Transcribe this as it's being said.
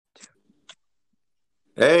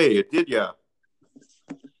Hey, it did ya?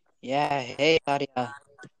 Yeah, hey Saadiah,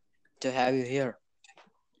 to have you here.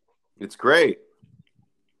 It's great.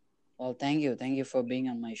 Well, thank you for being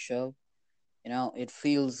on my show. It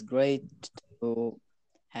feels great to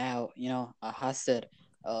have a Hasid,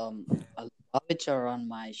 a lubavitcher on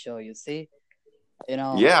my show. You see, you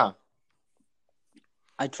know, Yeah,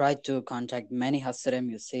 I tried to contact many Hasidim.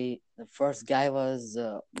 You see, the first guy was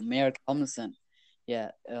Mayor Kalmuson,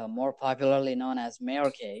 yeah, more popularly known as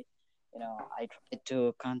Mayor K. I tried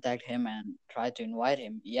to contact him and tried to invite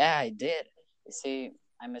him. Yeah, I did. You see,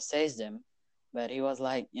 I messaged him, but he was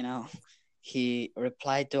like, he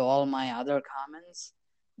replied to all my other comments,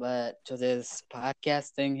 but to this podcast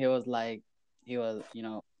thing, he was like, he was,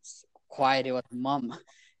 quiet. He was mum,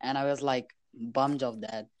 and I was like bummed of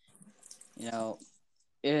that. You know,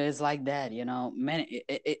 it is like that. Many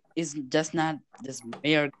it's just not this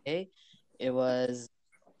Mayor Gay. It was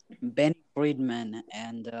Benny Friedman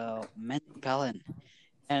and Mandy Palin.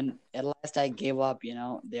 And at last I gave up.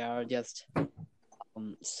 They are just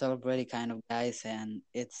celebrity kind of guys, and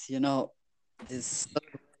it's this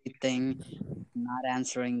celebrity thing not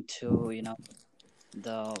answering to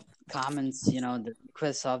the comments, the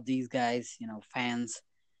requests of these guys, fans.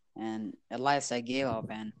 And at last I gave up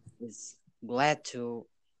and is glad to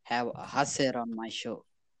have a Hasid on my show.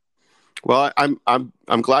 well,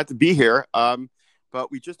 I'm glad to be here. But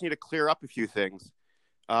we just need to clear up a few things.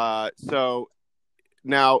 So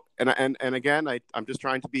now, and again, I'm just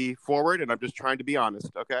trying to be forward, and I'm just trying to be honest.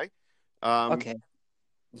 Okay. Um, Okay.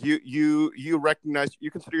 you recognize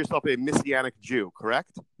you consider yourself a Messianic Jew,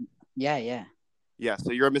 correct? Yeah, yeah. Yeah.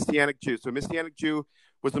 So you're a Messianic Jew. So Messianic Jew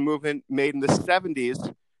was a movement made in the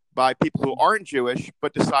 '70s by people who aren't Jewish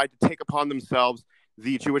but decide to take upon themselves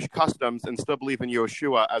the Jewish customs and still believe in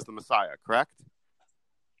Yeshua as the Messiah, correct?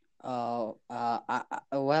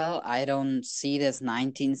 Well, I don't see this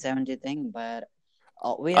 1970 thing, but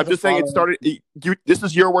we have I'm to just saying it follow. started. This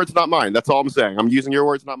is your words, not mine. That's all I'm saying. I'm using your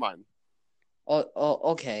words, not mine. Oh,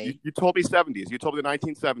 You, okay. you told me '70s. You told me the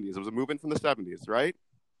 1970s. It was a movement from the '70s, right?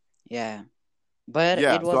 Yeah, but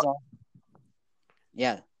Yeah. it So, was all.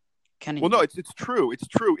 Yeah, well, no, continue. it's true. It's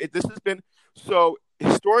true. This has been so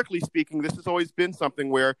historically speaking. This has always been something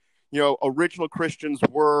where original Christians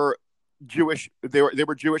were Jewish. They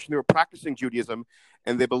were Jewish and they were practicing Judaism,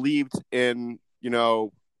 and they believed in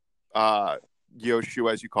uh, Yoshu,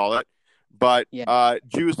 as you call it. But Yeah,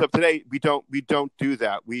 Jews of today, we don't do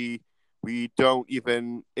that. We don't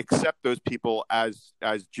even accept those people as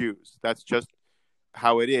Jews. That's just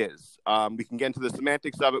how it is. We can get into the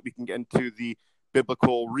semantics of it. We can get into the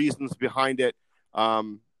biblical reasons behind it.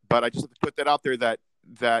 But I just have to put that out there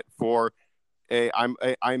that for I'm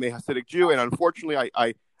a Hasidic Jew, and unfortunately,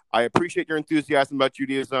 I appreciate your enthusiasm about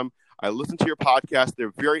Judaism. I listen to your podcast;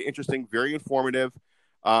 they're very interesting, very informative.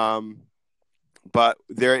 Um, but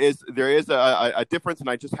there is a difference, and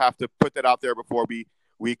I just have to put that out there before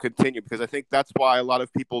we continue because I think that's why a lot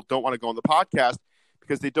of people don't want to go on the podcast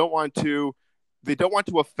because they don't want to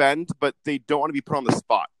offend, but they don't want to be put on the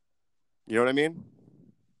spot. You know what I mean?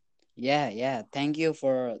 yeah. Thank you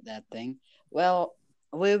for that thing. Well,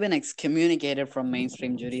 we've been excommunicated from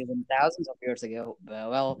mainstream Judaism thousands of years ago. But,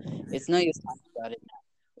 well, it's no use talking about it.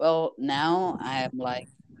 Well, now I am like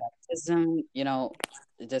baptism,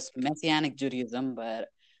 just messianic Judaism, but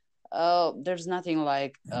there's nothing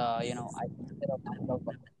like I consider myself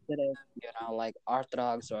a Hasidic, like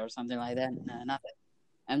Orthodox or something like that. No, nothing.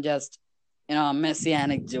 I'm just a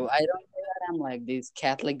messianic Jew. I don't say that I'm like these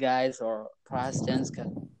Catholic guys or Protestants because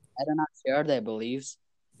I do not share their beliefs.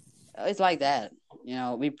 It's like that.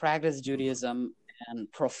 We practice Judaism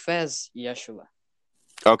and profess Yeshua.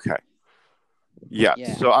 Okay. Yeah.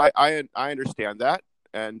 Yeah, So I understand that,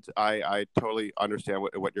 and I totally understand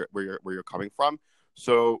what you're where you're coming from.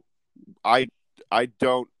 So I I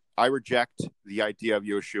don't I reject the idea of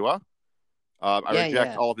Yeshua. I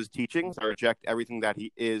reject yeah. all of his teachings. I reject everything that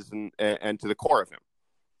he is and to the core of him.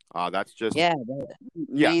 That's just Yeah, the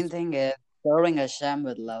main yes. thing is serving Hashem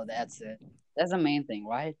with love. That's it. That's the main thing,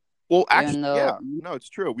 right? Well, Even actually, though, yeah. No, it's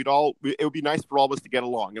true. It would be nice for all of us to get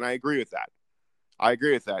along, and I agree with that. I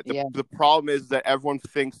agree with that. The yeah, the problem is that everyone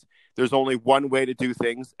thinks there's only one way to do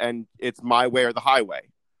things, and it's my way or the highway.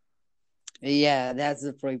 yeah, that's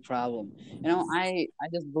the big problem. I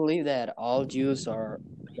just believe that all Jews are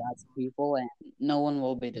God's people and no one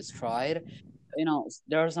will be destroyed.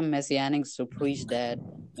 There are some messianics who preach that,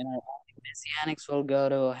 only messianics will go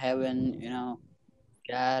to heaven,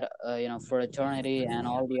 God, for eternity, and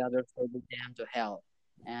all the others will be damned to hell.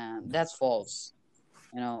 And that's false.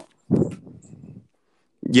 You know,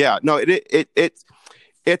 Yeah. No.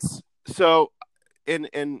 It's so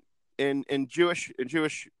in in Jewish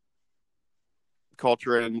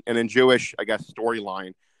culture and in Jewish, I guess,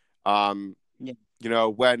 storyline, um, Yeah.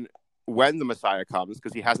 when the Messiah comes,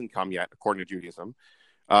 because he hasn't come yet, according to Judaism.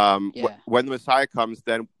 Yeah. When the Messiah comes,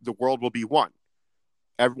 then the world will be one.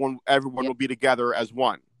 Everyone Yeah. will be together as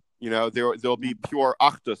one. There'll be pure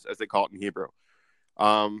achdus, as they call it in Hebrew.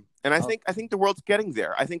 And I Oh, think the world's getting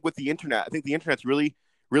there. I think with the internet, I think the internet's really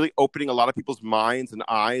really opening a lot of people's minds and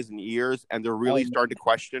eyes and ears, and they're oh, really starting to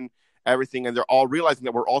question everything, and they're all realizing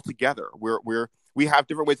that we're all together. We have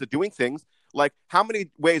different ways of doing things. Like, how many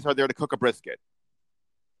ways are there to cook a brisket?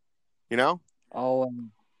 You know, oh,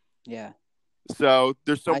 yeah. so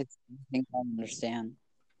there's so I think I understand.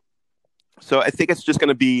 so I think it's just going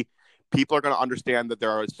to be people are going to understand that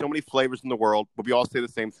there are so many flavors in the world, but we all say the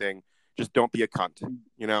same thing: just don't be a cunt.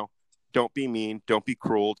 You know, don't be mean, don't be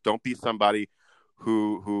cruel, don't be somebody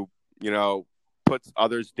who puts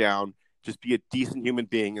others down. Just be a decent human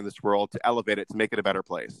being in this world to elevate it, to make it a better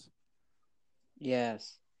place.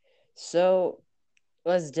 Yes. So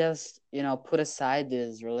let's just put aside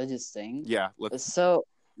this religious thing. Yeah, let's. So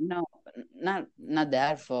not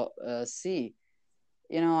that for see.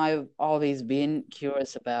 I've always been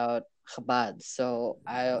curious about Chabad, so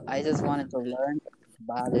I just wanted to learn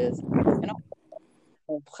what Chabad is. You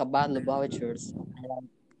know, Chabad lubavitchers. I like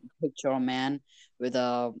to picture a man with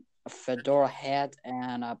a fedora hat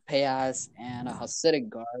and a payas and a Hasidic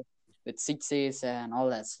garb with tzitzis and all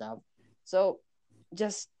that stuff. So,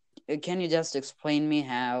 just can you just explain me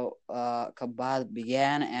how Chabad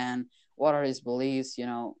began and what are his beliefs,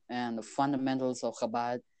 and the fundamentals of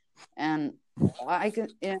Chabad? And I can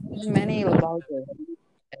in many Lubavitchers,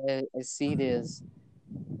 I see these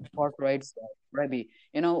portraits of Rebbe.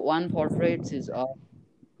 One portrait is of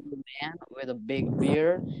a man with a big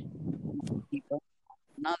beard.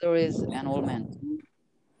 Another is an old man too,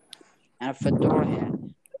 and a fedora hat.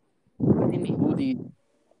 Explain me who the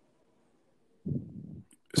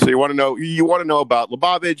So you want to know about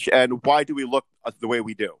Lubavitch and why do we look the way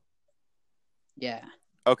we do? yeah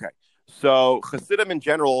Okay, so Hasidim in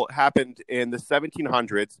general happened in the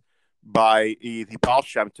 1700s by the Baal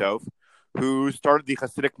Shem Tov, who started the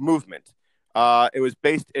Hasidic movement. It was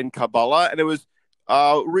based in Kabbalah, and it was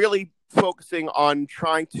really focusing on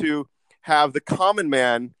trying to have the common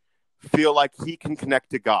man feel like he can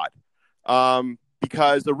connect to God.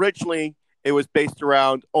 Because originally it was based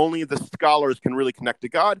around only the scholars can really connect to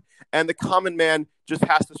God, and the common man just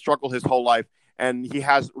has to struggle his whole life, and he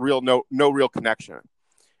has no real connection.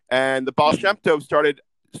 And the Baal mm, Shem Tov started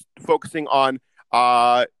focusing on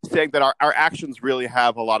saying that our actions really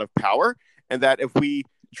have a lot of power, and that if we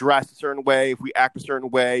dress a certain way, if we act a certain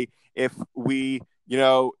way, if we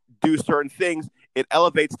do certain things, it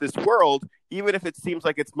elevates this world, even if it seems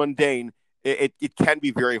like it's mundane. It can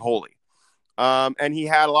be very holy. And he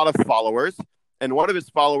had a lot of followers, and one of his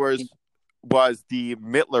followers was the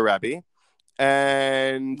Mittler Rebbe,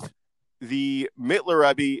 and the Mittler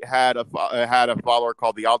Rebbe had a follower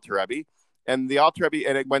called the Alter Rebbe, and the Alter Rebbe,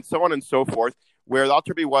 and it went so on and so forth, where the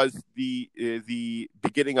Alter Rebbe was the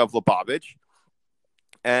beginning of Lubavitch.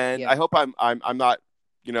 And yeah I hope I'm not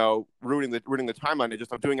ruining the timeline.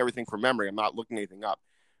 I'm doing everything from memory. I'm not looking anything up.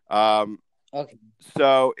 Um, okay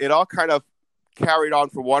so it all kind of carried on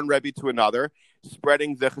from one Rebbe to another,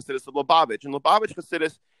 spreading the Chassidus of Lubavitch. And Lubavitch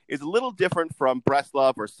Chassidus is a little different from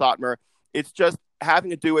Breslov or Satmar. It's just having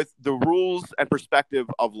to do with the rules and perspective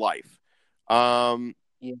of life. Um,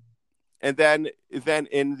 yeah and then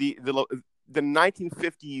in the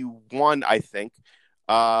 1951, I think,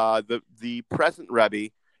 the present Rebbe,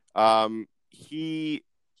 he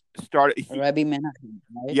started. Rabbi Menachem,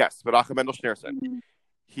 right? Yes, Menachem Mendel Schneerson.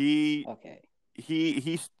 He Okay.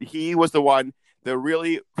 he was the one that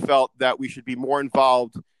really felt that we should be more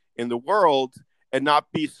involved in the world and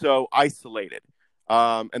not be so isolated.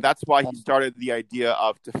 And that's why he started the idea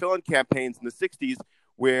of tefillin campaigns in the 60s,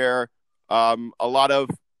 where a lot of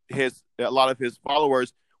his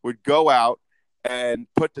followers would go out and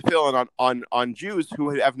put tefillin on Jews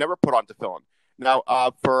who have never put on tefillin. Now,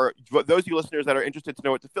 for those of you listeners that are interested to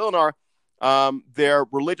know what tefillin are, they're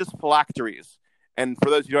religious phylacteries. And for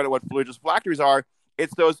those who don't know what religious phylacteries are,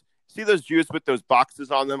 it's those Jews with those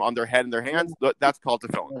boxes on them on their head and their hands. That's called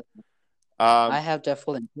tefillin. I have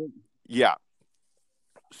tefillin too. Yeah.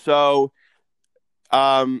 So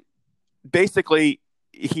basically,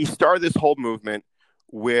 he started this whole movement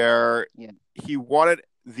where Yeah. he wanted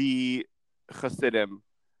the Hasidim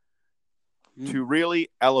to really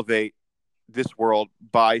elevate this world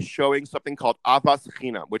by showing something called Avas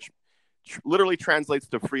Chinam, which literally translates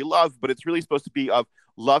to free love, but it's really supposed to be of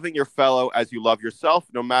loving your fellow as you love yourself,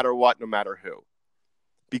 no matter what, no matter who.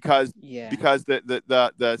 because Yeah.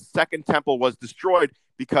 the second temple was destroyed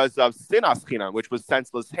because of sinas chinam, which was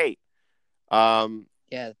senseless hate. Um,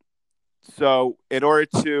 Yes. so in order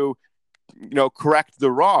to correct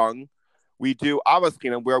the wrong, we do avas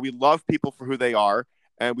chinam, where we love people for who they are,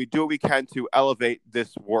 and we do what we can to elevate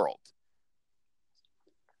this world.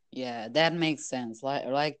 Yeah, that makes sense. Like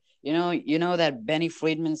that Benny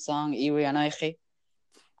Friedman song Iri Anaichi?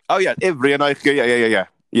 Oh yeah,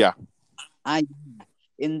 yeah. I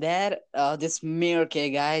In that this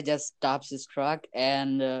Mirke guy just stops his truck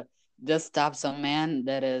and just stops a man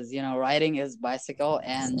that is riding his bicycle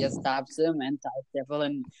and just stops him and ties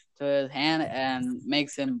tefillin to his hand and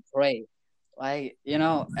makes him pray. Like,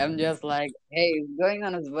 I'm just like, hey, he's going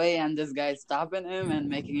on his way and this guy's stopping him and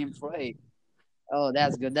making him pray. Oh,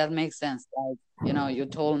 that's good. That makes sense. Like, you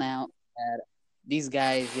told now that these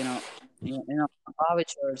guys,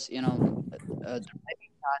 lubavitchers, driving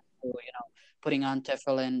time to, putting on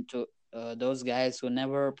tefillin to those guys who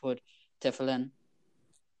never put tefillin.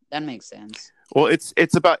 That makes sense. Well, it's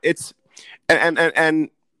about it's and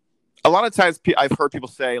a lot of times I've heard people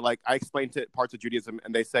say, like, I explain to parts of Judaism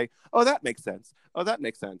and they say, "Oh, that makes sense. Oh, that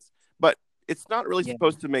makes sense." But it's not really Yeah.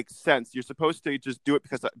 supposed to make sense. You're supposed to just do it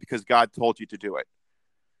because God told you to do it.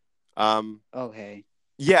 Okay.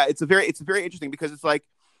 Yeah, it's very interesting because it's like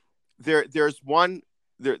there's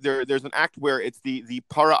an act where it's the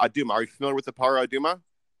para aduma. Are you familiar with the para aduma?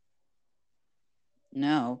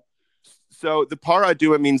 No. So the para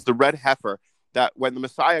aduma means the red heifer. That when the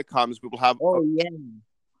Messiah comes, we will have a Oh yeah,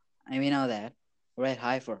 I mean know that. Red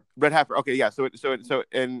heifer. red heifer. Okay, yeah. So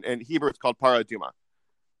in Hebrew it's called para aduma.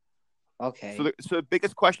 So Okay. the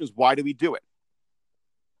biggest question is, why do we do it?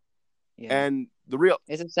 Yeah. And the real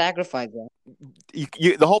It's a sacrifice.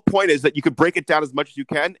 Right? the whole point is that you could break it down as much as you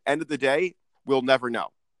can. End of the day, we'll never know.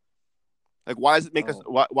 Like, why does it make us?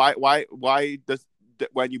 Oh Why does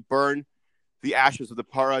when you burn the ashes of the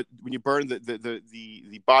para, when you burn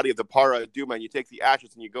the body of the para duma, and you take the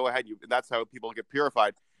ashes and you go ahead, and that's how people get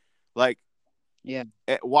purified. Like, yeah.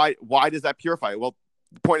 why does that purify? Well,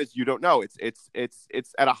 the point is you don't know. It's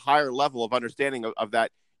at a higher level of understanding of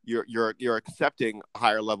that. You're accepting a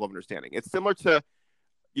higher level of understanding. It's similar to,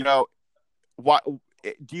 you know, what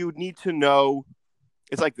do you need to know?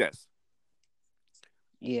 It's like this.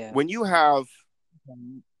 Yeah. When you have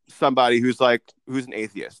somebody who's an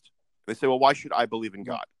atheist, they say, well, why should I believe in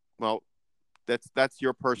Yeah. God? Well, that's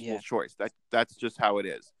your personal Yeah. choice. That's just how it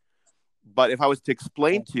is. But if I was to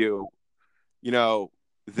explain to you,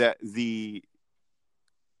 that the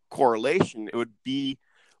correlation, it would be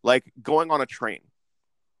like going on a train.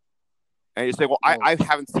 And you say, well, Oh I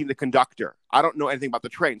haven't seen the conductor. I don't know anything about the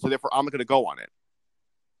train, so therefore I'm not going to go on it.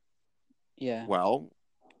 yeah. Well,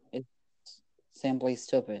 It's simply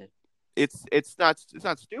stupid. it's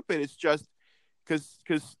not stupid. It's just because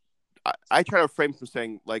I try to refrain from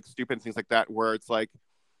saying like stupid things like that, where it's like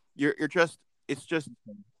you're just it's just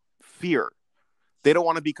fear. They don't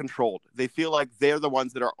want to be controlled. They feel like they're the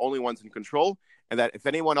ones that are only ones in control, and that if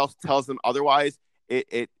anyone else tells them otherwise,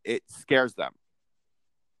 it scares them.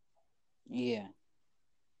 Yeah.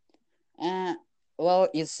 Well,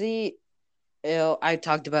 you see, I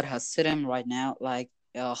talked about Hasidim right now, like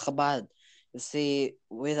Chabad. You see,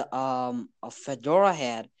 with a fedora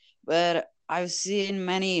hat, but I've seen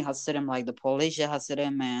many Hasidim, like the Polish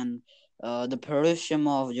Hasidim and the Perushim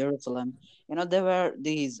of Jerusalem. There were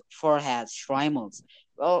these foreheads, shrymels.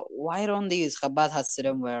 Well, why don't these Chabad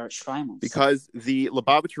Hasidim wear shrymels? Because the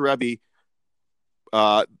Lubavitcher Rebbe,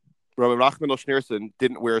 Rabbi Nachman Schneerson,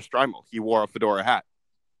 didn't wear a shtreimel. He wore a fedora hat.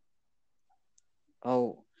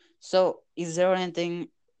 Oh, so is there anything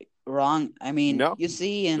wrong? I mean, No, you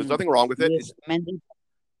see there's in nothing wrong with it. this Mendy.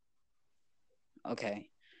 Okay,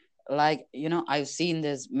 like I've seen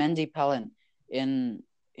this Mendy Pellin in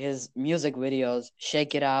his music videos,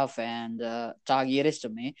 "Shake It Off" and "Talk Yiddish to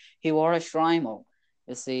Me." He wore a shrimo,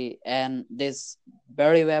 you see, and this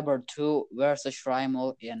Barry Weber too wears a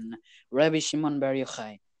shrimo in Rabbi Shimon Bar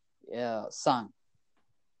Yochai song.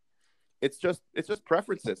 It's just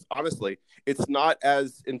preferences. Honestly, it's not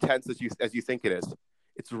as intense as you think it is.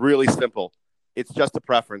 It's really simple. It's just a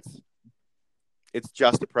preference. It's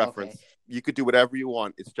just a Okay. preference. You could do whatever you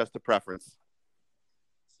want. It's just a preference.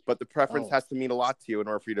 But the preference Oh, has to mean a lot to you in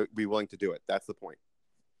order for you to be willing to do it. That's the point.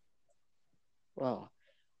 well,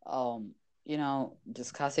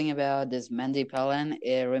 discussing about this Mendy Pellin,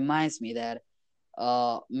 it reminds me that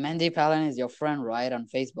Mendy Pellin is your friend, right, on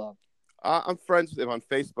Facebook? I'm friends with him on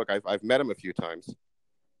Facebook. I've met him a few times.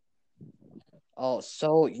 Oh,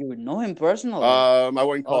 so you know him personally? I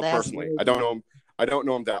wouldn't Oh, call it that's personally. very I don't good. know him. I don't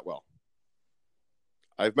know him that well.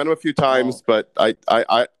 I've met him a few Oh, times, but I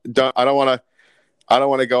don't want to. I don't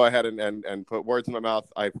want to go ahead and put words in my mouth.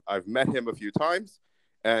 I've met him a few times,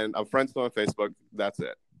 and I'm friends with him on Facebook. That's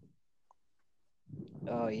it.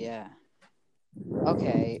 Oh yeah.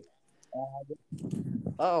 Okay.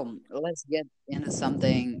 Let's get into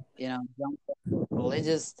something, jump from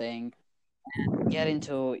religious thing, get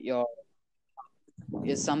into your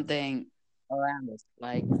is something around us.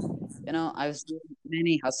 Like, I've seen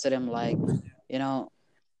many Hasidim, like, you know,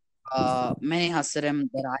 many Hasidim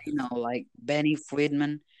that I know, like Benny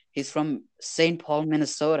Friedman. He's from St. Paul,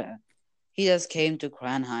 Minnesota. He just came to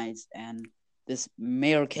Crown Heights, and this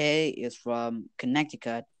Mayor K is from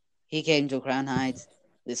Connecticut. He came to Crown Heights.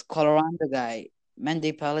 This Colorado guy,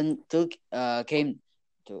 Mendy Palin, came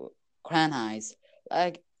to Crown Heights.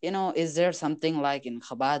 Like, is there something like in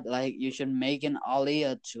Chabad, like you should make an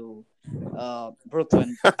aliyah to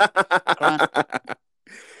Brooklyn, Crown?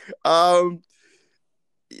 um,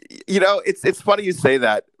 it's funny you say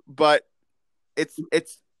that, but it's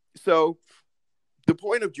so the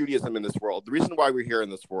point of Judaism in this world, the reason why we're here in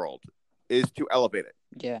this world, is to elevate it.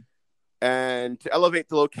 Yeah, And to elevate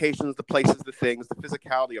the locations, the places, the things, the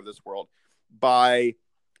physicality of this world by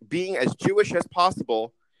being as Jewish as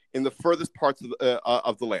possible in the furthest parts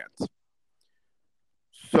of the land. oh,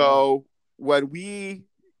 So when we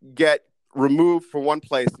get removed from one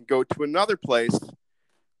place and go to another place,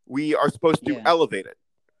 we are supposed to yeah, elevate it.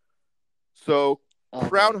 So okay,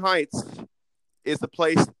 Crown Heights is a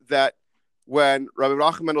place that when Rabbi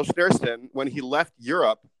Menachem Mendel Schneerson, when he left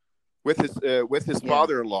Europe with his yeah,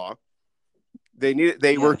 father-in-law, they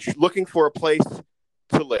yeah, were looking for a place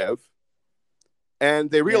to live, and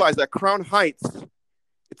they yeah, realized that Crown Heights,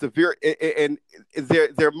 it's a very in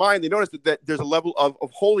their mind, they noticed that there's a level of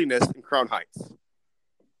holiness in Crown Heights.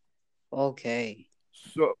 okay.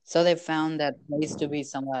 So So they found that place to be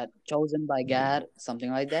somewhat chosen by God,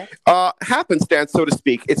 something like that. happenstance, so to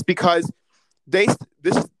speak. It's because they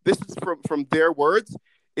this is from their words.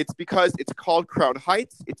 It's because it's called Crown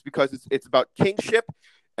Heights. It's because it's about kingship,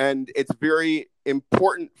 and it's very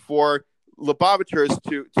important for lubavitchers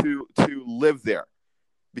to live there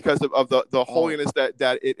because of the Oh, holiness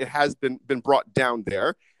that it has been brought down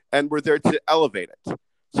there, and we're there to elevate it.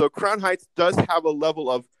 So Crown Heights does have a level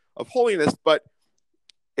of holiness, but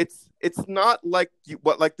it's not like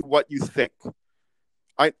what you think.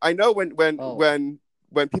 I know oh,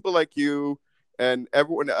 when people like you and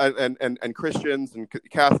everyone and Christians and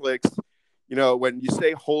Catholics, when you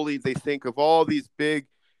say holy, they think of all these big,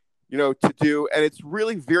 to do, and it's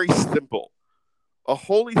really very simple. A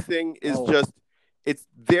holy thing is oh, just it's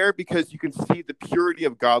there because you can see the purity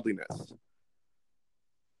of godliness.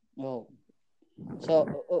 oh.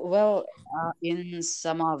 So, well, in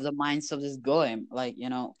some of the minds of this goyim, like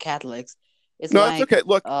Catholics, it's No, that's like, okay.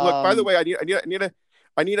 Look. By the way, I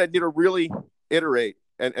need to really iterate,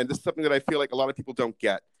 and this is something that I feel like a lot of people don't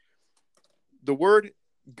get. The word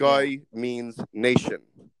yeah, "guy" means nation,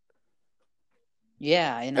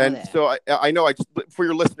 yeah, I know and that. so I know for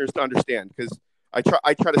your listeners to understand, because I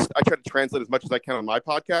try to translate as much as I can on my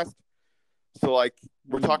podcast. So like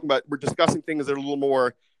Mm, we're discussing things that are a little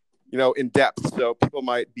more in depth, so people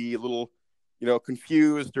might be a little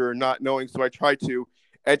confused or not knowing. So I try to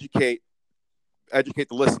educate educate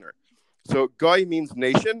the listener. So Goy means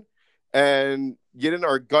nation, and Yidden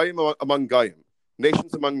are Goyim among Goyim,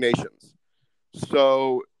 nations among nations.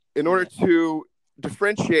 So in order yeah. to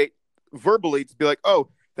differentiate verbally, to be like, oh,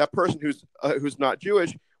 that person who's not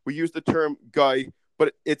Jewish, we use the term Goy,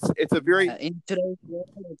 but it's a very In today's world,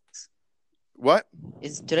 what?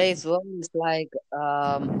 it's like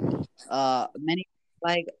many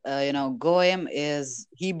like goyim is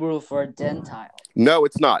Hebrew for Gentile. No,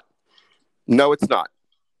 it's not. No, it's not.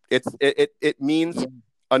 It means Yeah,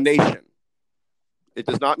 a nation. It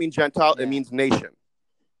does not mean Gentile. It yeah, means nation.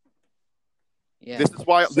 yeah. This is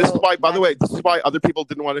why. So By the back way, to this is why other people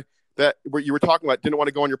didn't want to that what you were talking about didn't want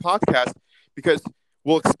to go on your podcast, because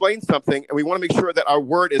we'll explain something and we want to make sure that our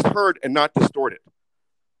word is heard and not distorted.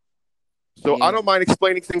 So I yeah, don't mind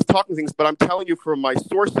explaining things, talking things, but I'm telling you from my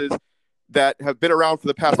sources that have been around for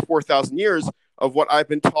the past 4,000 years of what I've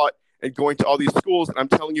been taught and going to all these schools, and I'm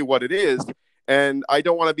telling you what it is. And I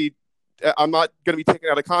don't want to be. I'm not going to be taken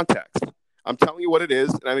out of context. I'm telling you what it is,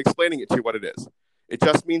 and I'm explaining it to you what it is. It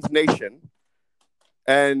just means nation,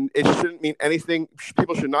 and it shouldn't mean anything.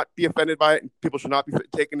 People should not be offended by it, and people should not be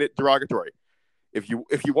taking it derogatory. If you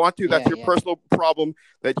want to, that's yeah, your yeah. personal problem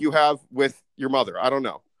that you have with your mother. I don't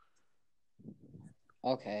know.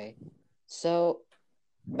 Okay. So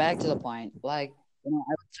back to the point. Like, I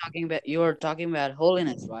was talking about you were talking about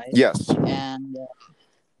holiness, right? Yes. And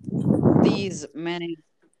these many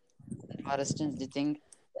Protestants, they think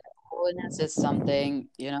holiness is something,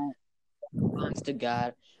 belongs to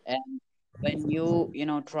God. And when you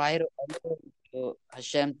try to enter into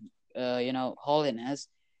Hashem, holiness,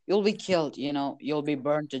 you'll be killed. You'll be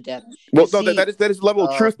burned to death. You Well, no, that, that see, is that is a level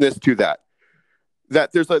of uh, truthness to that.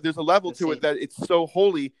 That there's a level you to it see, that it's so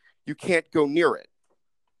holy you can't go near it.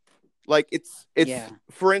 Like it's yeah,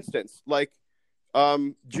 for instance, like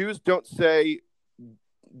Jews don't say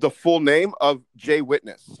the full name of Jay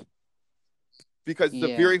Witness because it's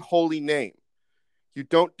a very yeah, holy name. You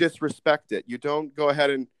don't disrespect it. You don't go ahead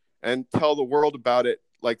and tell the world about it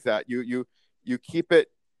like that. You keep it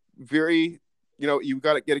very, you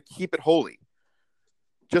got to keep it holy.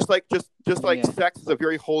 Just like yeah, sex is a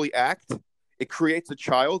very holy act. It creates a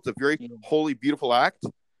child. It's a very yeah, holy, beautiful act.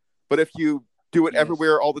 But if you do it yes,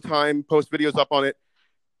 everywhere all the time, post videos up on it,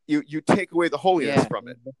 you take away the holiness yeah, from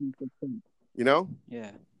it. definitely think. You know?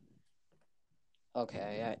 Yeah.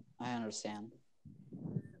 Okay, I understand.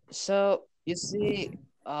 So you see,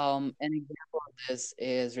 an example of this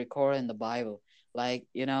is recorded in the Bible. Like,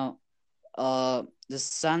 the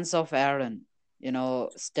sons of Aaron,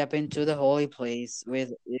 step into the holy place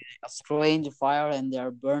with a strange fire and they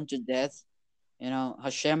are burned to death.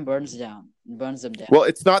 Hashem burns them down. Well,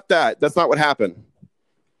 it's not that. That's not what happened.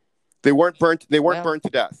 They weren't burnt. They weren't Well, burned to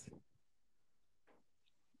death.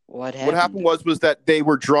 what What happened? happened was that they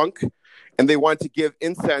were drunk, and they wanted to give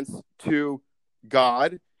incense to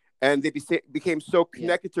God, and they became so Yeah.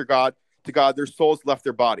 connected to God, their souls left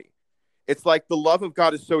their body. It's like the love of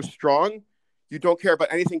God is so strong, you don't care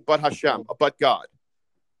about anything but Hashem, Oh, but God.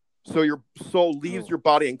 So your soul leaves oh, your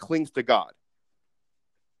body and clings to God.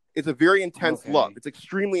 It's a very intense love. okay. It's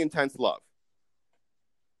extremely intense love.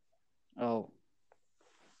 Oh,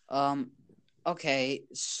 um, okay.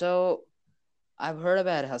 So I've heard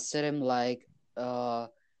about Hasidim, like,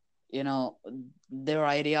 you know, their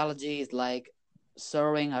ideology is like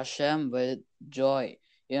serving Hashem with joy.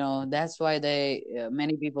 That's why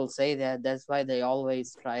many people say that. That's why they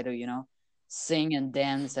always try to, sing and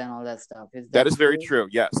dance and all that stuff. Is That that is very true? true.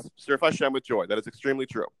 Yes. Serve Hashem with joy. That is extremely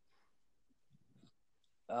true.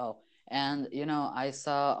 Oh, and I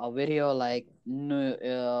saw a video like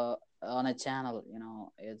on a channel.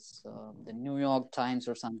 It's the New York Times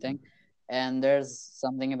or something, and there's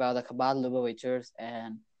something about the Chabad lubavitchers,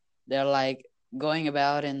 and they're like going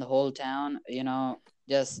about in the whole town,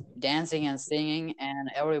 just dancing and singing, and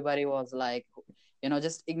everybody was like,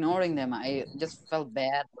 just ignoring them. I just felt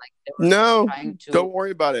bad, like they were No, trying to. don't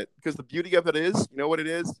worry about it. Because the beauty of it is, you know what it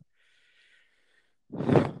is?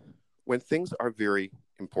 When things are very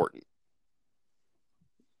important,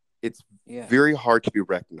 it's Yeah, very hard to be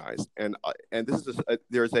recognized. And this is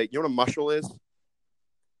there's a, what a mushal is?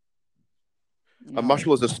 A no,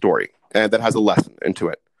 mushal is a story and that has a lesson into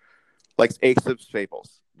it, like Aesop's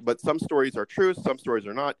fables. But some stories are true, some stories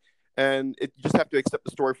are not, and you just have to accept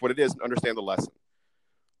the story for what it is and understand the lesson.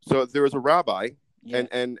 So there was a rabbi, yeah,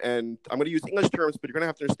 and I'm going to use English terms, but you're going to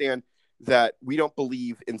have to understand that we don't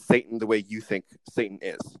believe in Satan the way you think Satan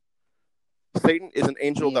is. Satan is an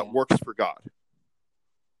angel that yeah. works for God.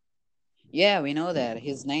 Yeah, we know that.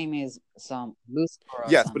 His name is some Lucifer or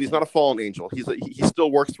Yes, but he's not something. a fallen angel. He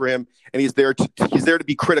still works for him, and he's there to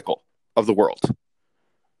be critical of the world.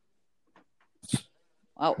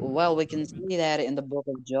 Oh, well, we can see that in the book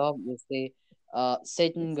of Job. You see,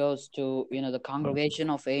 Satan goes to the congregation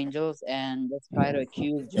of angels and just try to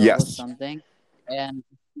accuse Job of Yes, something, and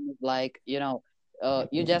like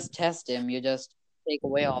you just test him. You just take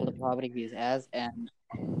away all the property he has, and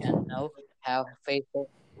you can know how faithful.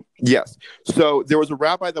 yes. So there was a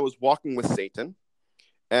rabbi that was walking with Satan,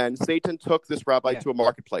 and Satan took this rabbi Yeah. to a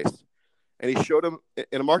marketplace, and he showed him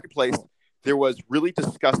in a marketplace Oh, there was really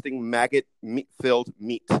disgusting maggot filled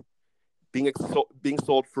meat being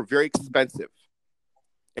sold for very expensive,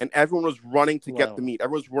 and everyone was running to get the well, meat.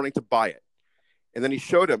 Everyone was running to buy it, and then he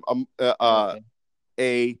showed him okay.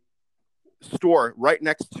 a store right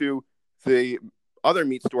next to the other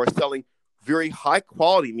meat store selling very high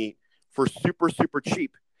quality meat for super super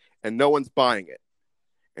cheap, and no one's buying it.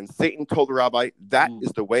 And Satan told the rabbi that Mm,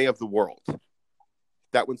 is the way of the world.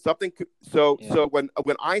 That when something so yeah. so when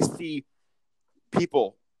I see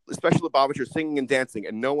people, especially lubavitchers, singing and dancing,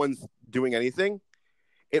 and no one's doing anything,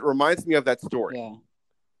 it reminds me of that story. Yeah.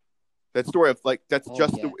 That story of like that's Oh,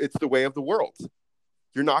 just yeah. it's the way of the world.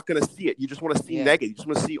 You're not going to see it. You just want to see Yeah. negative. You just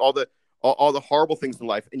want to see all the horrible things in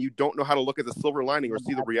life, and you don't know how to look at the silver lining or The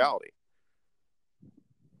see the bad thing. reality.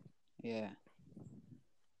 Yeah.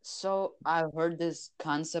 So I've heard this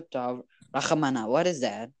concept of Rahamana. What is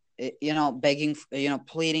that? Begging,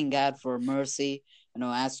 pleading God for mercy,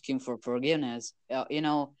 asking for forgiveness.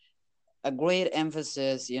 A great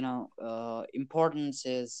emphasis, importance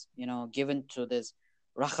is, given to this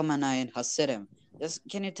Rahmana in Hasidim. Just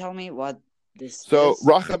can you tell me what this So is?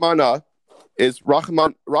 Rahmana is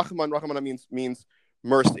Rahman. Rahmana means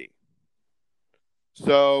mercy.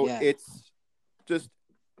 So Yeah, it's just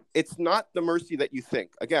it's not the mercy that you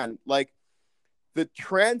think. Again, like the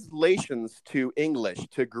translations to English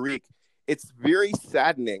to Greek, it's very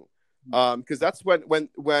saddening because that's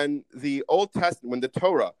when the Old Testament, when the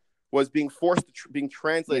Torah was being forced to being yeah,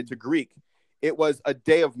 translated to Greek, it was a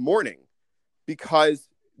day of mourning because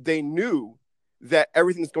they knew that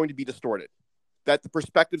everything's going to be distorted, that the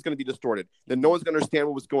perspective is going to be distorted, that no yeah, one's going to understand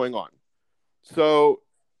what was going on. So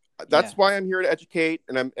yeah, that's why I'm here to educate,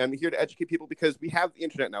 and I'm here to educate people because we have the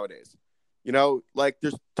internet nowadays. Like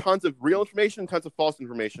there's tons of real information, tons of false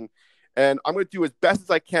information, and I'm going to do as best as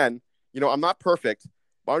I can. I'm not perfect,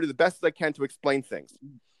 but I'm going to do the best as I can to explain things.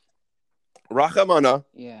 Rachamana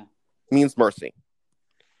yeah, means mercy.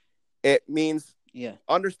 It means yeah,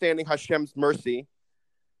 understanding Hashem's mercy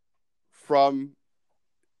from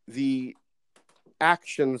the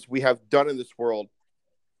actions we have done in this world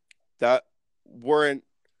that weren't,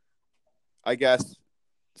 I guess,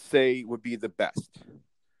 say would be the best.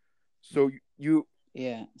 So you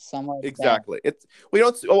yeah. Somewhat bad. exactly. It's we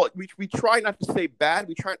don't oh, we try not to say bad.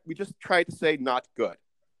 We just try to say not good.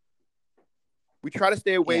 We try to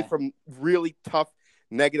stay away Yeah. from really tough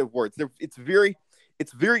negative words. It's very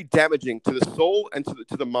damaging to the soul and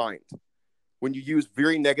to the mind when you use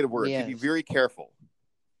very negative words. You have to be Yes. very careful.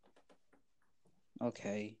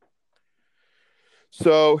 Okay.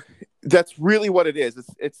 So that's really what it is.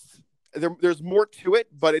 There's more to it,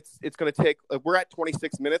 but it's going to take. We're at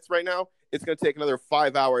 26 minutes right now. It's going to take another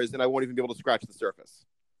 5 hours, and I won't even be able to scratch the surface.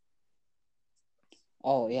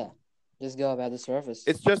 Oh yeah. Just go about the surface.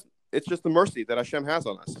 It's just the mercy that Hashem has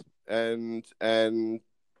on us, and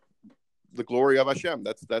the glory of Hashem.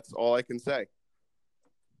 That's all I can say.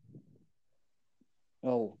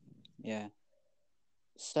 Oh yeah.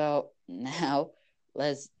 So now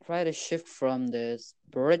let's try to shift from this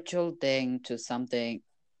spiritual thing to something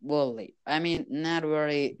worldly. I mean, not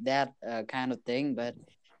very that kind of thing, but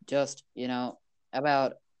just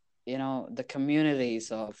about the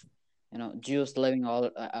communities of Jews living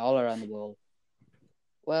all around the world.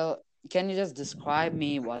 Well, can you just describe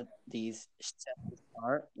me what these shtetls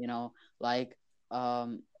are? Like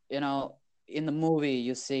in the movie,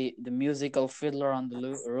 you see the musical fiddler on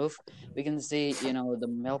the roof. We can see, the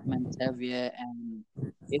milkman Tevye, and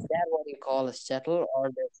is that what you call a shtetl,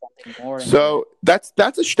 or there's something more into it? So that's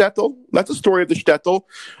a shtetl. That's a story of the shtetl.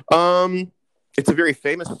 It's a very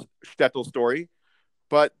famous shtetl story,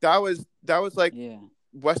 but that was like Yeah,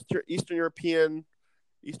 Western Eastern European,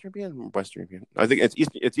 Western European. I think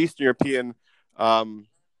it's Eastern European. Um,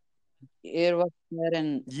 it was set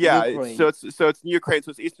in yeah, so Ukraine. it's Ukraine, so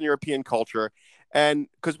it's Eastern European culture, and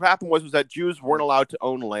because what happened was that Jews weren't allowed to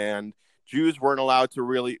own land, Jews weren't allowed to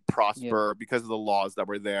really Yeah, prosper because of the laws that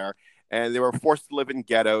were there, and they were forced to live in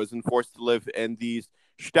ghettos and forced to live in these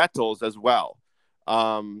shtetls as well.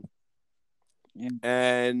 Um, yeah,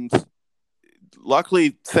 and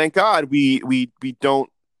luckily, thank God, we don't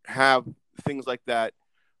have things like that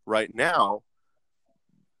right now,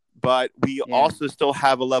 but we yeah, also still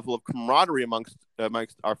have a level of camaraderie amongst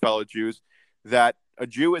our fellow Jews that a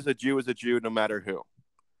Jew is a Jew is a Jew no matter who.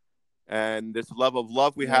 And this level of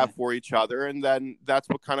love we yeah, have for each other, and then that's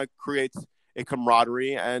what kind of creates a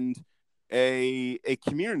camaraderie and a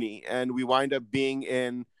community, and we wind up being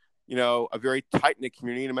in a very tight knit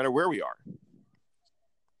community no matter where we are.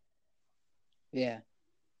 yeah.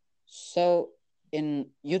 So in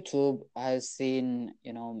YouTube, I've seen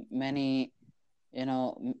many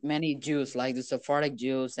Jews, like the Sephardic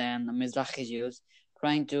Jews and the Mizrahi Jews,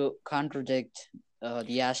 trying to contradict the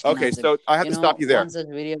Okay, Ashkenazim. so I have to stop you there. One such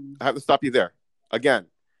video. I have to stop you there. Again,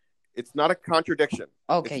 it's not a contradiction.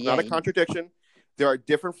 Okay, It's yeah, not a yeah, contradiction. There are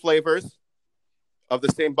different flavors of the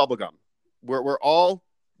same bubblegum. We're all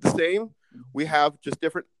the same. We have just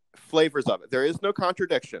different flavors of it. There is no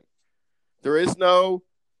contradiction. There is no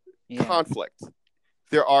yeah. conflict.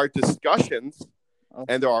 There are discussions Oh,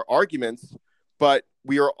 and there are arguments, but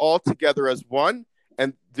we are all together as one,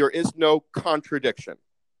 and there is no contradiction.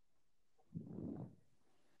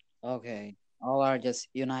 okay. All are just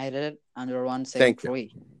united under one same Thank you.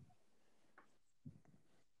 tree.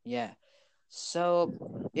 Yeah. So,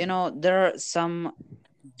 there are some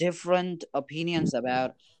different opinions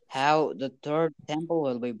about how the third temple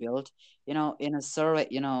will be built. In a survey,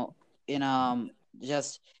 in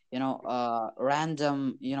just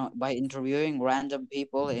random, by interviewing random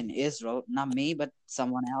people in Israel, not me, but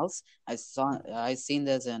someone else. I seen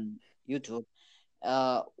this in YouTube.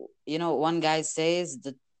 One guy says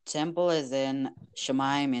the temple is in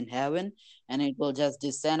Shemaim in heaven, and it will just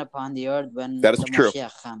descend upon the earth when That is the true.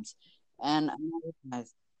 Moshiach comes. And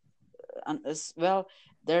well,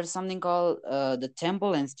 there's something called the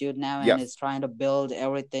Temple Institute now, and Yes. it's trying to build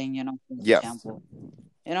everything, for the Yes. temple.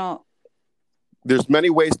 You know, There's many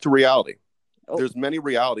ways to reality. oh, There's many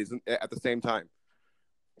realities at the same time.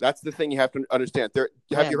 That's the thing you have to understand. Have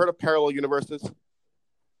yeah, you heard of parallel universes?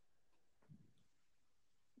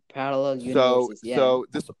 parallel So universes. Yeah. so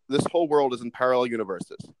this whole world is in parallel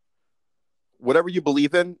universes. Whatever you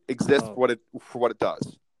believe in exists Oh, for what it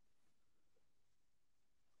does.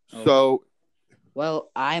 oh. So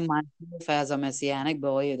Well, I myself, as a messianic,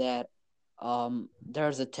 believe that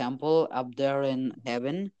there's a temple up there in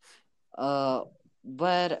heaven. Uh,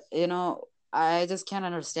 but I just can't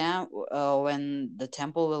understand when the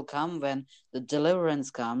temple will come, when the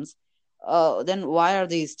deliverance comes. Then why are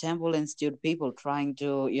these temple institute people trying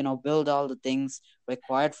to build all the things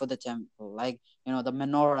required for the temple, like the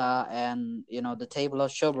menorah and the table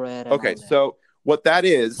of showbread and okay, all that? so what that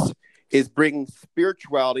is bringing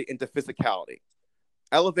spirituality into physicality,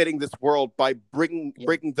 elevating this world by Yeah.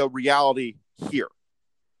 bringing the reality here.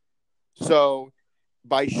 So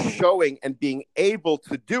by Oh, showing and being able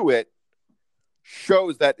to do it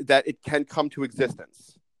shows that it can come to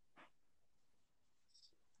existence.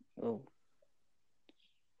 oh.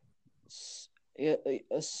 Yeah,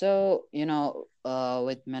 so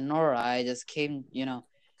with menorah, I just came,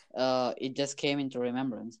 it just came into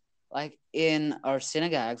remembrance. Like in our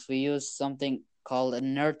synagogues, we use something called a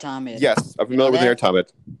ner tamid. Yes, I'm You know familiar with that?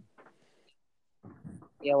 Airtomid.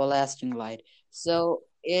 The everlasting light. So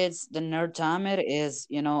it's the ner tamid is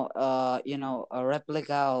a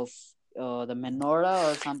replica of the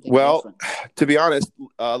menorah or something Well, different. to be honest,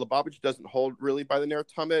 Lubavitcher doesn't hold really by the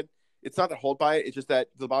Airtomid. It's not that hold by it. It's just that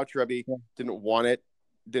the Lubavitcher Rebbe Yeah. didn't want it,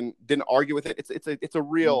 didn't argue with it. It's a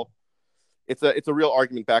Yeah. real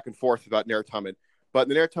argument back and forth about Ner Tamid. But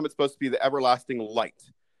the Ner Tamid is supposed to be the everlasting light.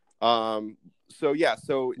 So yeah,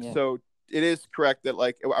 Yeah. so it is correct that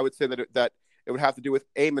like I would say that it would have to do with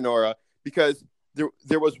a menorah because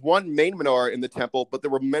there was one main menorah in the temple, but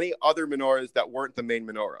there were many other menorahs that weren't the main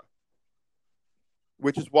menorah,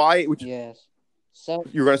 which Yes. So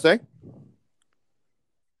you were gonna say?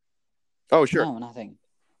 Oh sure. no, nothing.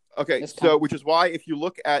 Okay, Just so come. which is why if you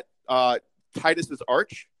look at Titus's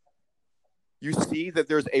arch, you see that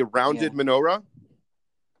there's a Yeah. rounded menorah.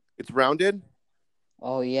 It's rounded.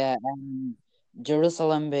 Oh yeah, and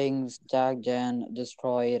Jerusalem being sacked and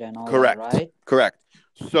destroyed and all that, Correct. right? Correct.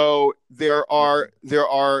 So Okay. there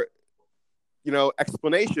are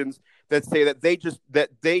explanations that say that they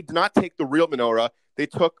did not take the real menorah. They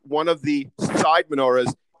took one of the side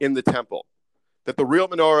menorahs in the temple. That the real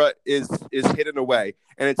menorah is hidden away,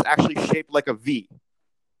 and it's actually shaped like a V.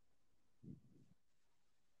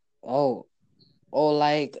 Oh, oh,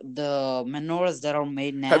 like the menorahs that are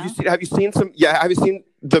made now. Have you seen some? Yeah, have you seen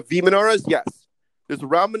the V menorahs? Yes. There's the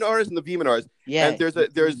round menorahs and the V menorahs, and Yeah, there's I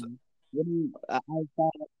saw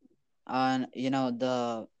it on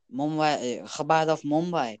the Mumbai Chabad of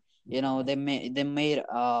Mumbai. They made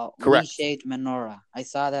a correct. V-shaped menorah. I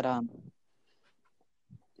saw that on.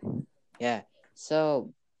 Yeah.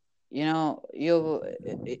 So you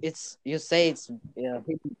say it's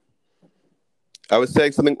I was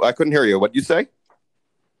saying something. I couldn't hear you. What did you say?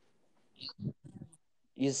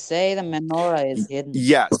 you say the menorah is hidden,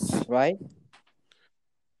 Yes. right?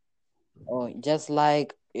 Oh, just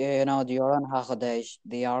like the Oran HaKodesh,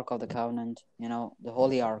 the Ark of the Covenant, the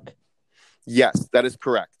Holy Ark. Yes, that is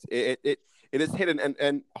correct. It is hidden,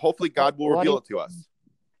 and hopefully God will What reveal is it to us.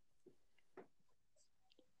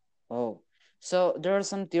 Oh, so there are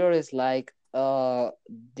some theories like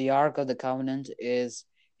the Ark of the Covenant is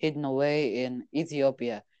hidden away in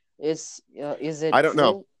Ethiopia. Is I it don't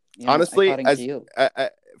know. true? Honestly, According to you.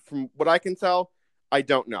 from what I can tell, I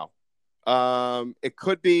don't know. It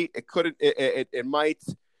could be. It could. It might.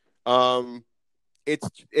 Um, it's.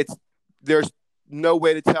 There's no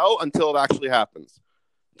way to tell until it actually happens.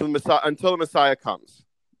 Until the Messiah comes.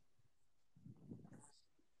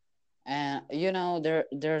 And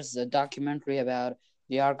there's a documentary about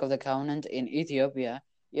the Ark of the Covenant in Ethiopia.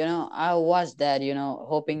 I watched that,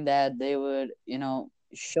 hoping that they would,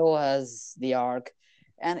 show us the Ark.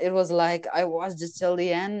 And it was like I watched it till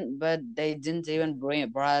the end, but they didn't even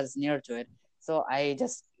bring us near to it. So I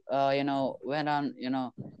just went on,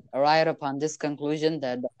 arrived upon this conclusion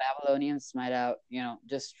that the Babylonians might have,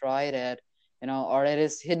 destroyed it, or it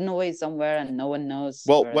is hidden away somewhere and no one knows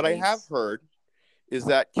Well, where what it I have is. heard is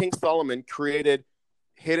that King Solomon created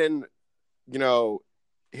hidden, you know,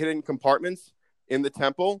 hidden compartments in the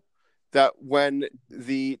temple that when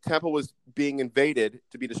the temple was being invaded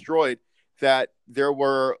to be destroyed, that there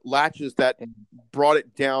were latches that brought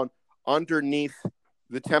it down underneath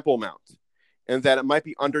the Temple Mount, and that it might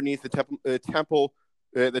be underneath the temple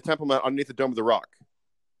mount, underneath the Dome of the Rock.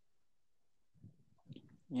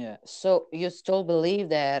 Yeah. So you still believe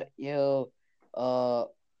that uh,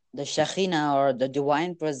 the Shekhinah or the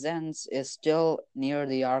divine presence is still near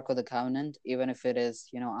the Ark of the Covenant, even if it is,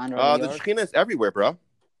 under the The earth? Shekhinah is everywhere, bro.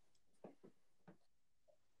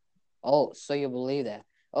 Oh, so you believe that?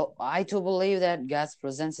 Oh, I too believe that God's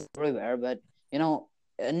presence is everywhere, but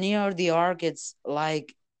near the Ark, it's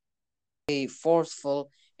like a forceful.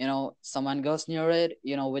 Someone goes near it,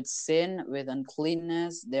 with sin, with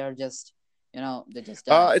uncleanness, they just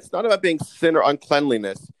die. It's not about being sin or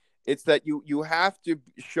uncleanliness. It's that you have to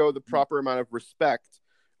show the proper amount of respect,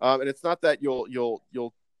 and it's not that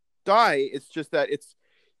you'll die. It's just that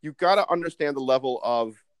you got to understand the level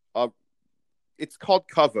of. It's called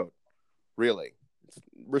kavod, really.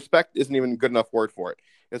 Respect isn't even a good enough word for it.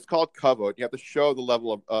 It's called kavod. You have to show the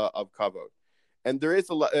level of kavod, and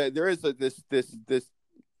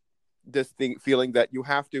this thing feeling that you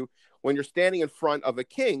have to, when you're standing in front of a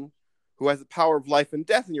king who has the power of life and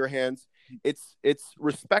death in your hands. It's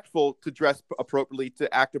respectful to dress appropriately,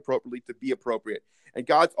 to act appropriately, to be appropriate. And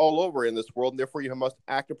God's all over in this world, and therefore you must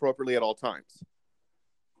act appropriately at all times.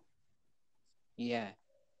 Yeah.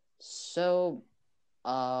 So,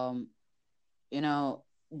 um,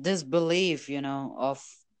 this belief, of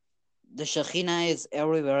the Shekhinah is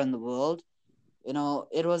everywhere in the world.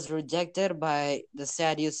 It was rejected by the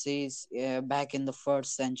Sadducees back in the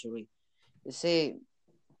first century. You see,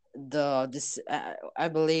 I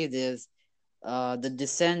believe this the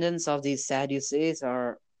descendants of these Sadducees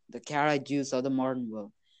are the Karaite Jews of the modern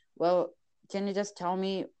world. Well, can you just tell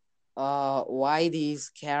me why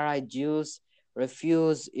these Karaite Jews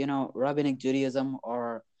refuse, rabbinic Judaism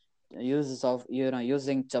or uses of,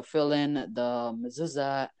 using tefillin, the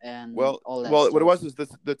mezuzah, and all that What it stuff? was is the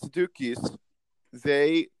Tzadukis,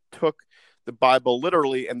 they took the Bible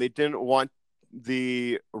literally, and they didn't want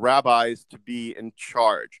the rabbis to be in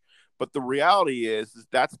charge. But the reality is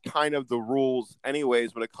that's kind of the rules,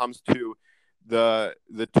 anyways, when it comes to the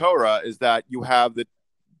Torah, is that you have the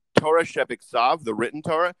Torah Shebiksav, the written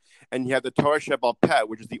Torah, and you have the Torah Shebal Peh,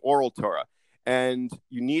 which is the oral Torah. And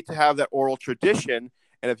you need to have that oral tradition.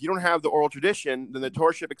 And if you don't have the oral tradition, then the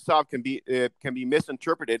Torah Shebiksav can be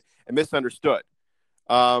misinterpreted and misunderstood.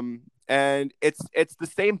 And it's the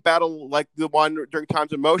same battle like the one during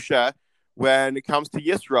times of Moshe when it comes to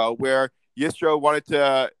Yisro, where Yisro wanted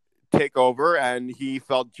to take over and he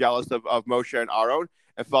felt jealous of Moshe and Aaron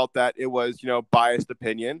and felt that it was, biased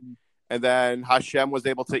opinion. And then Hashem was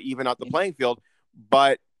able to even out the playing field.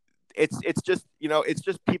 But it's just, it's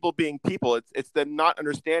just people being people. It's them not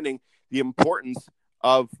understanding the importance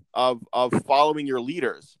of following your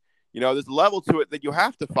leaders. There's a level to it that you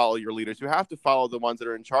have to follow your leaders. You have to follow the ones that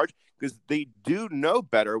are in charge because they do know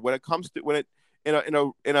better when it comes to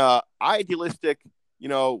in a idealistic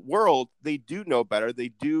world. They do know better. They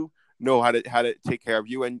do know how to take care of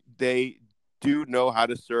you, and they do know how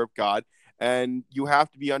to serve God. And you have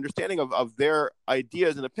to be understanding of their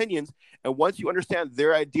ideas and opinions. And once you understand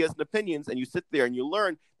their ideas and opinions, and you sit there and you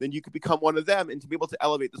learn, then you can become one of them and to be able to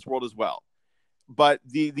elevate this world as well. But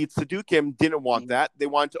the Tzedukim didn't want that. They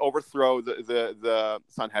wanted to overthrow the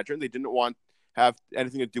Sanhedrin. They didn't want have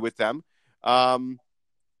anything to do with them, and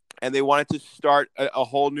they wanted to start a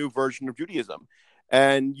whole new version of Judaism.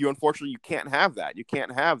 And unfortunately, you can't have that. You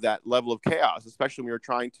can't have that level of chaos, especially when you're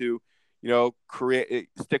trying to,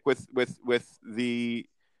 stick with the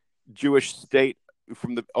Jewish state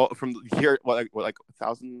from here, like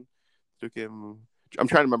 1,000 Tzedukim. I'm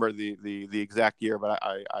trying to remember the exact year, but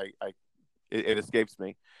it escapes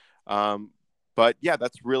me. But yeah,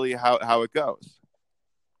 that's really how it goes.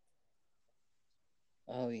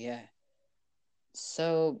 Oh yeah.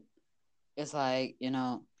 So it's like,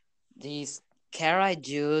 these Karaite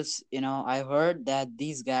Jews, I heard that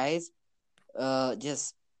these guys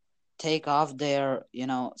just take off their,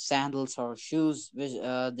 sandals or shoes which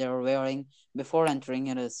they're wearing before entering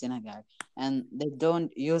into the synagogue, and they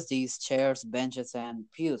don't use these chairs, benches, and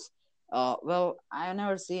pews. Well, I've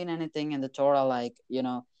never seen anything in the Torah like,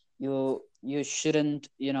 you shouldn't,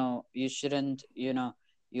 you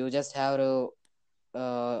just have to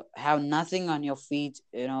have nothing on your feet,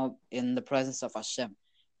 in the presence of Hashem.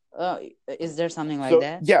 Is there something like So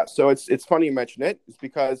that? yeah, so it's funny you mention it. It's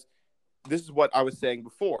because this is what I was saying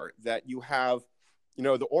before, that you have,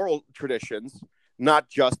 the oral traditions, not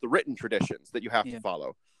just the written traditions that you have to Yeah.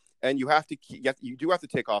 follow. And you have to you do have to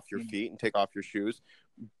take off your Yeah. feet and take off your shoes,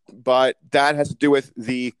 but that has to do with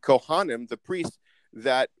the Kohanim, the priests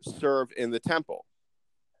that serve in the temple.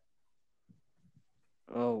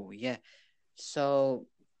 Oh yeah. So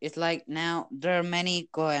it's like now there are many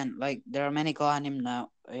Kohen, like there are many Kohanim now,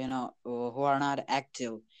 who are not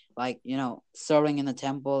active, like serving in the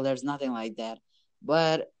temple. There's nothing like that.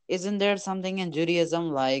 But isn't there something in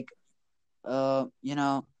Judaism like, uh, you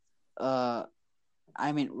know, uh,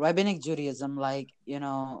 I mean, rabbinic Judaism, like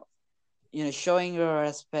showing your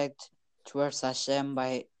respect towards Hashem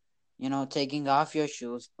by, taking off your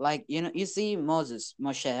shoes. Like you see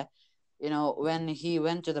Moshe, when he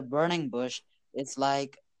went to the burning bush, it's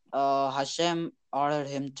like Hashem ordered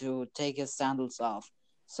him to take his sandals off.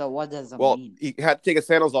 So what does that Well, mean? he had to take his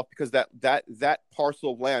sandals off because that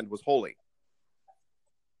parcel of land was holy.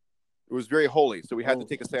 It was very holy, so he had to Oh,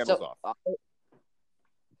 take his sandals so off.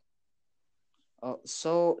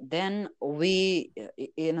 so then we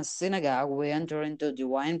in a synagogue we enter into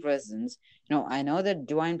divine presence. I know that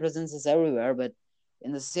divine presence is everywhere, but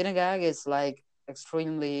in the synagogue it's like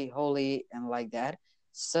extremely holy and like that.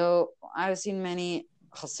 So I've seen many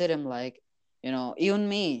Hasidim, like even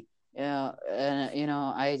me,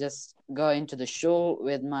 I just go into the shul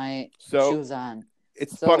with my So shoes on.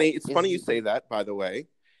 it's funny. So It's is funny you say that, by the way,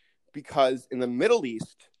 because in the Middle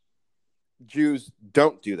East, Jews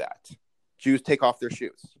don't do that. Jews take off their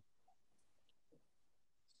shoes.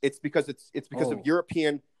 It's because of oh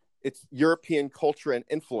European culture and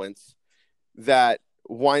influence that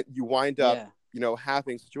you wind up yeah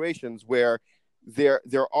having situations where there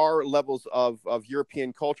are levels of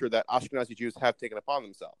European culture that Ashkenazi Jews have taken upon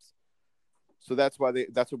themselves. So that's why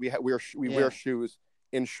we wear yeah shoes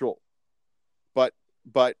in shul.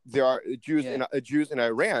 But there are Jews yeah in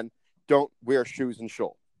Iran don't wear shoes in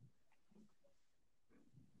shul.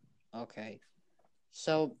 okay.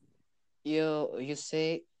 So you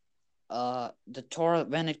say the Torah,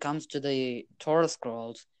 when it comes to the Torah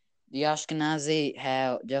scrolls, the Ashkenazi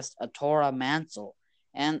have just a Torah mantle,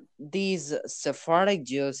 and these Sephardic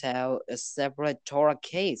Jews have a separate Torah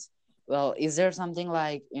case. Well, is there something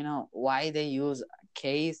like why they use a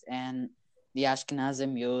case and the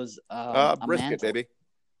Ashkenazim use a Brisket, mantle? baby.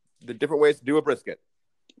 The different ways to do a brisket.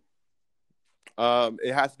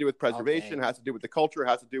 It has to do with preservation. Okay, It has to do with the culture. It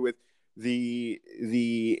has to do with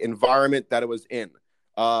the environment that it was in.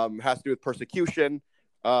 It has to do with persecution.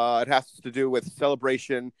 It has to do with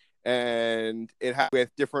celebration, and it has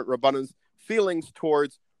with different Rabbanans' feelings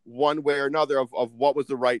towards one way or another of what was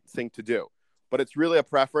the right thing to do. But it's really a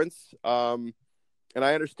preference. And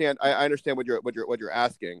I understand. I understand what you're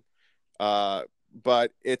asking.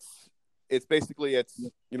 But it's basically it's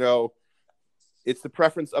the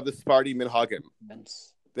preference of the Sephardi minhagim.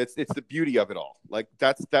 It's the beauty of it all. Like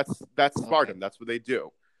that's okay. Spartan. That's what they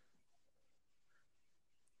do.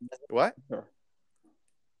 What? Sure.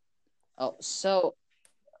 Oh, so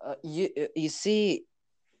you see,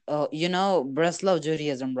 Breslov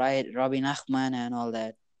Judaism, right? Rabbi Nachman and all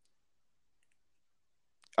that.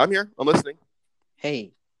 I'm here. I'm listening.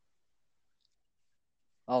 Hey,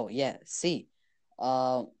 oh yeah. See,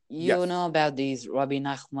 you Yes. know about these Rabbi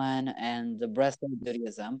Nachman and the Breslov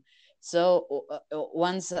Judaism. So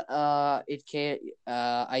once I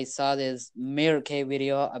saw this Mir K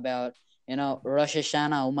video about Rosh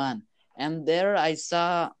Hashanah Oman, and there I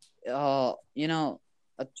saw a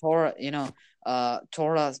Torah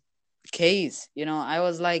Torah case. I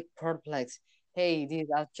was like perplexed. Hey, these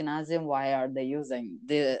Ashkenazim, why are they using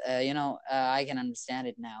the? I can understand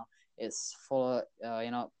it now. It's for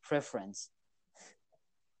preference.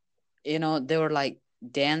 They were like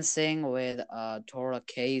dancing with a Torah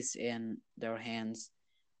case in their hands,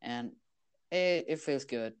 and it feels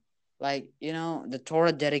good. Like the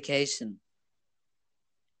Torah dedication.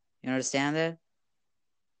 You understand that?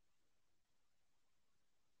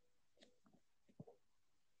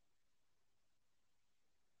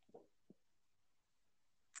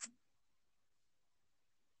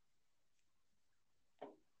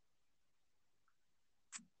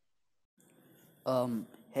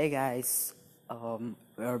 Hey guys,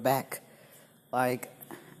 we're back. Like,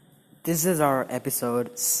 this is our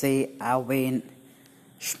episode. Say I've been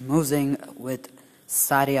schmoozing with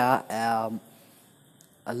Saadiah,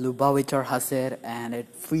 a lubavitcher Hasid, and it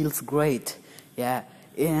feels great. Yeah,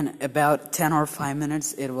 in about 10 or 5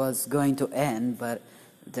 minutes, it was going to end, but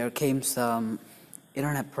there came some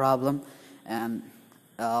internet problem, and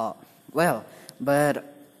well, but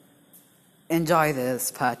enjoy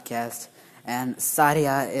this podcast. And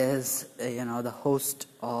Saadiah is, the host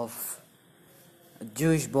of a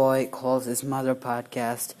Jewish Boy Calls His Mother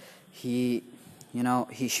podcast. He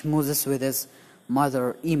schmoozes with his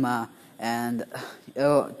mother, Ima, and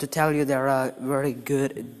to tell you they're a very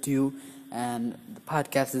good duo, and the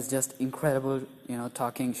podcast is just incredible.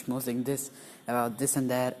 Talking, schmoozing this about this and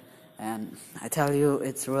that, and I tell you,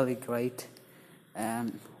 it's really great.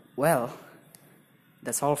 And well,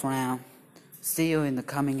 that's all for now. See you in the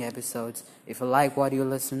coming episodes. If you like what you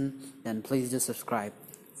listen, then please just subscribe.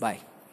 Bye.